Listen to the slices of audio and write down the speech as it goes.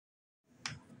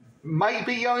might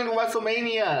be going to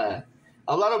WrestleMania.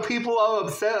 A lot of people are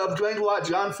upset of Dwayne The Rock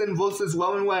Johnson versus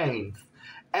Roman Reigns.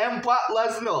 And Brock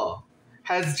Lesnar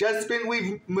has just been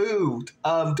removed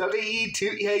of WWE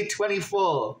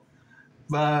 2K24.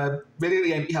 The video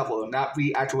game cover, not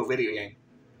the actual video game.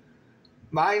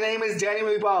 My name is Daniel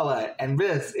Ribala, and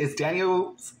this is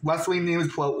Daniel's Wrestling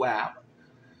News Program.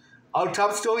 Our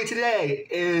top story today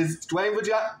is Dwayne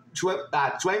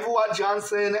The Rock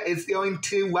Johnson is going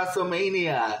to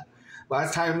WrestleMania.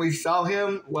 Last time we saw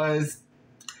him was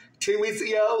 2 weeks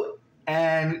ago,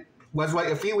 and was like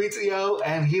a few weeks ago,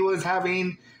 and he was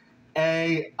having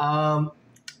a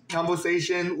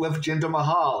conversation with Jinder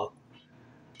Mahal.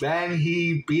 Then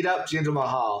he beat up Jinder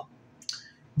Mahal.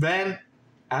 Then,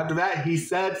 after that, he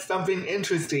said something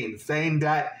interesting, saying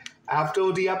that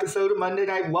after the episode of Monday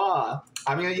Night Raw,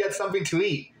 I'm going to get something to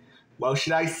eat. Where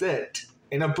should I sit?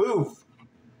 In a booth?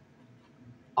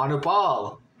 On a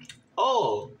ball?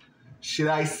 Or should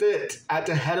I sit at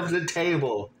the head of the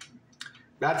table?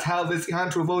 That's how this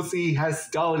controversy has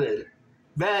started.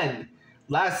 Then,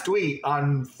 last week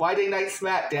on Friday Night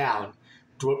SmackDown,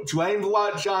 Dwayne The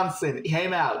Rock Johnson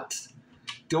came out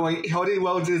during Cody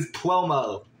Rhodes'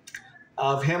 promo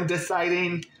of him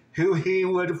deciding who he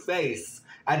would face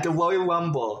at the Royal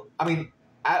Rumble.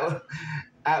 At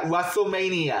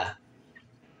WrestleMania.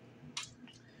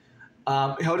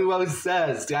 Cody Rhodes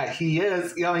says that he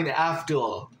is going after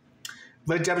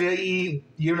the WWE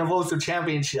Universal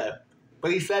Championship,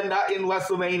 but he said not in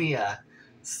WrestleMania.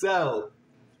 So,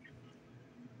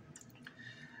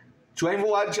 Dwayne The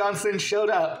Rock Johnson showed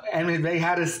up, and they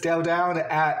had a stare down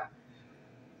at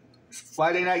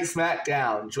Friday Night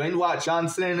SmackDown. Dwayne The Rock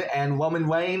Johnson and Roman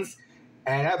Reigns,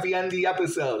 and at the end of the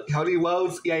episode, Cody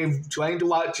Rhodes gave Dwayne The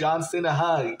Rock Johnson a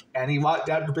hug, and he walked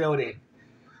out the building.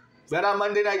 Then on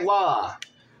Monday Night Raw,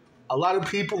 a lot of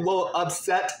people were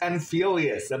upset and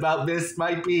furious about this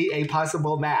might be a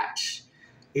possible match.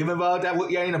 Even though that we're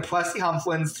getting a press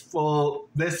conference for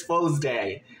this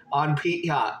Thursday on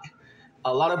Peacock,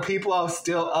 a lot of people are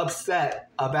still upset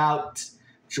about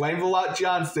Dwayne The Rock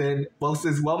Johnson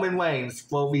versus Roman Reigns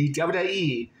for the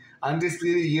WWE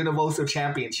Undisputed Universal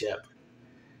Championship.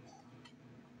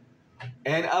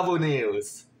 In other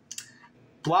news,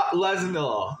 Brock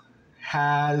Lesnar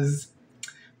has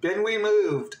been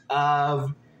removed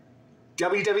of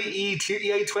WWE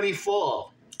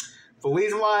 2K24. The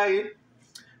reason why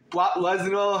Brock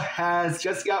Lesnar has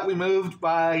just got removed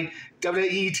by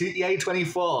WWE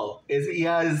 2K24 is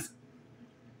because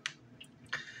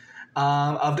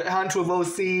of the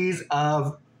controversies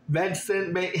of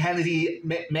Vincent Kennedy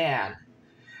McMahon.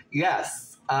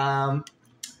 Yes, Brock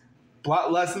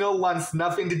Lesnar wants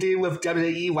nothing to do with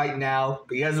WWE right now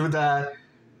because of the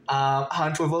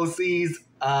controversies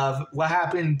of what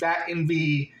happened back in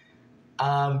the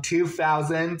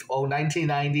 2000s or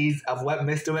 1990s of what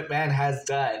Mr. McMahon has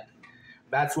done.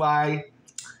 That's why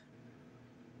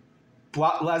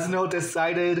Brock Lesnar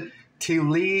decided to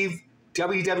leave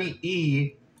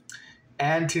WWE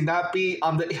and to not be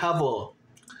on the cover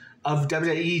of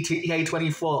WWE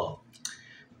 2K24.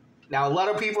 Now, a lot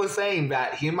of people are saying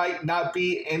that he might not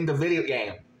be in the video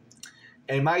game.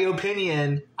 In my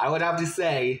opinion, I would have to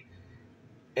say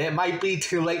it might be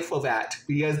too late for that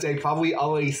because they probably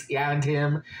already scanned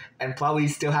him and probably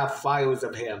still have files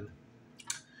of him.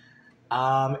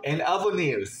 In other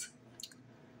news,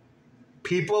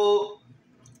 people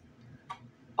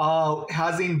are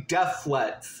causing death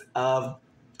threats of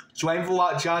Dwayne The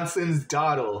Rock Johnson's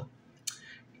daughter.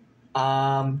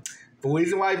 The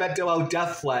reason why that there are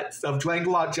death threats of Dwayne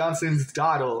The Rock Johnson's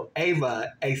daughter,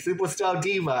 Ava, a superstar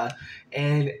diva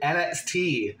in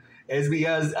NXT, is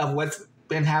because of what's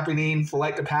been happening for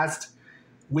like the past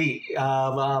week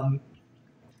of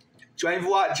Dwayne The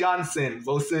Rock Johnson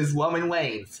versus Roman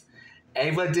Reigns.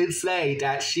 Ava did say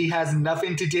that she has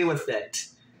nothing to do with it,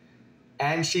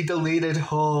 and she deleted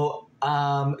her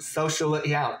social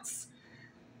accounts.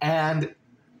 And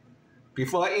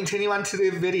before I continue on to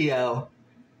the video,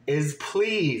 is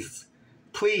please,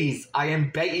 I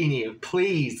am begging you,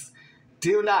 please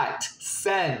do not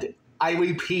send, I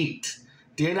repeat,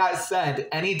 do not send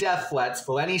any death threats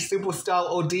for any superstar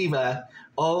or diva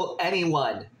or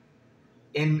anyone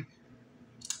in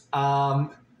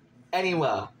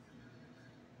anywhere.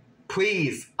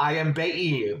 Please, I am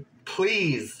begging you,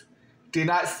 please do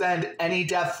not send any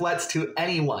death threats to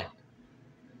anyone.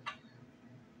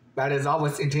 That is all.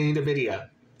 Let's continue the video.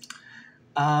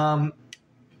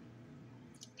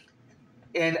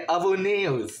 In other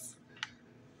news,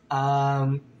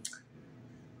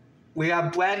 we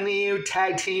have brand new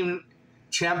tag team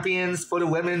champions for the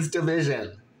women's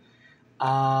division.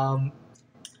 And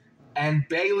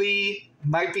Bayley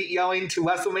might be going to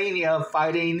WrestleMania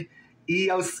fighting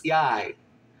Io Sky.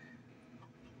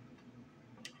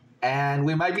 And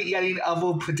we might be getting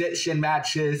other prediction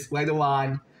matches later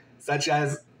on, such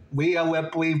as Rhea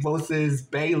Ripley versus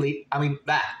Bayley.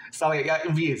 Sorry, I got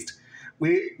confused.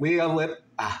 Rhea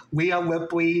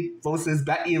Ripley versus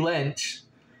Becky Lynch.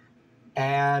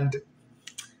 And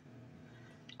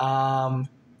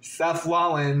Seth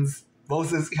Rollins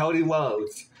versus Cody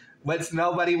Rhodes, which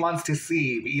nobody wants to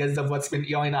see because of what's been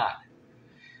going on.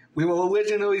 We were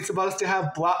originally supposed to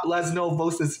have Brock Lesnar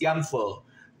versus Gunther,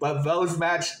 but those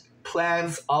match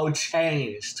plans all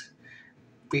changed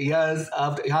because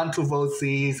of the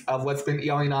controversies of what's been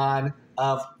going on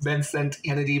of Vincent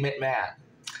Kennedy McMahon.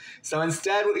 So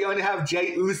instead, we're going to have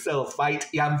Jey Uso fight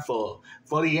Gunther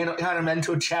for the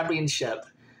Intercontinental Championship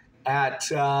at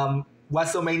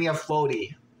WrestleMania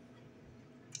 40.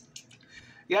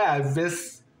 Yeah,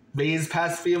 these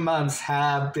past few months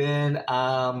have been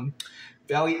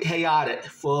very chaotic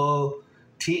for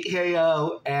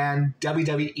TKO and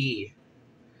WWE.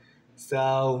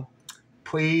 So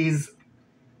please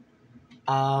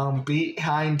be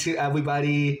kind to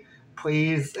everybody.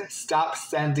 Please stop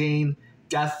sending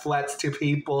death threats to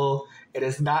people. It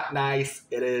is not nice.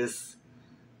 It is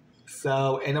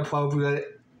so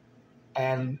inappropriate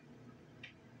and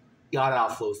god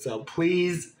awful. So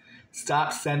please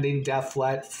stop sending death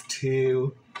threats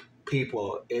to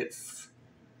people. It's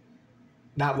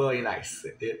not really nice.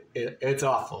 It's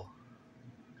awful.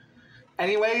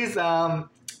 Anyways, those are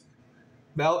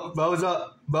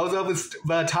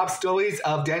the top stories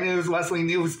of Daniel's Wrestling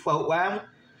News Program.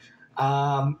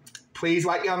 Please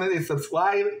like, comment, and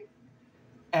subscribe.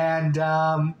 And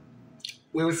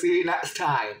we will see you next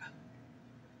time.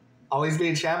 Always be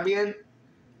a champion.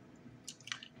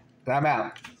 And I'm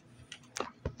out.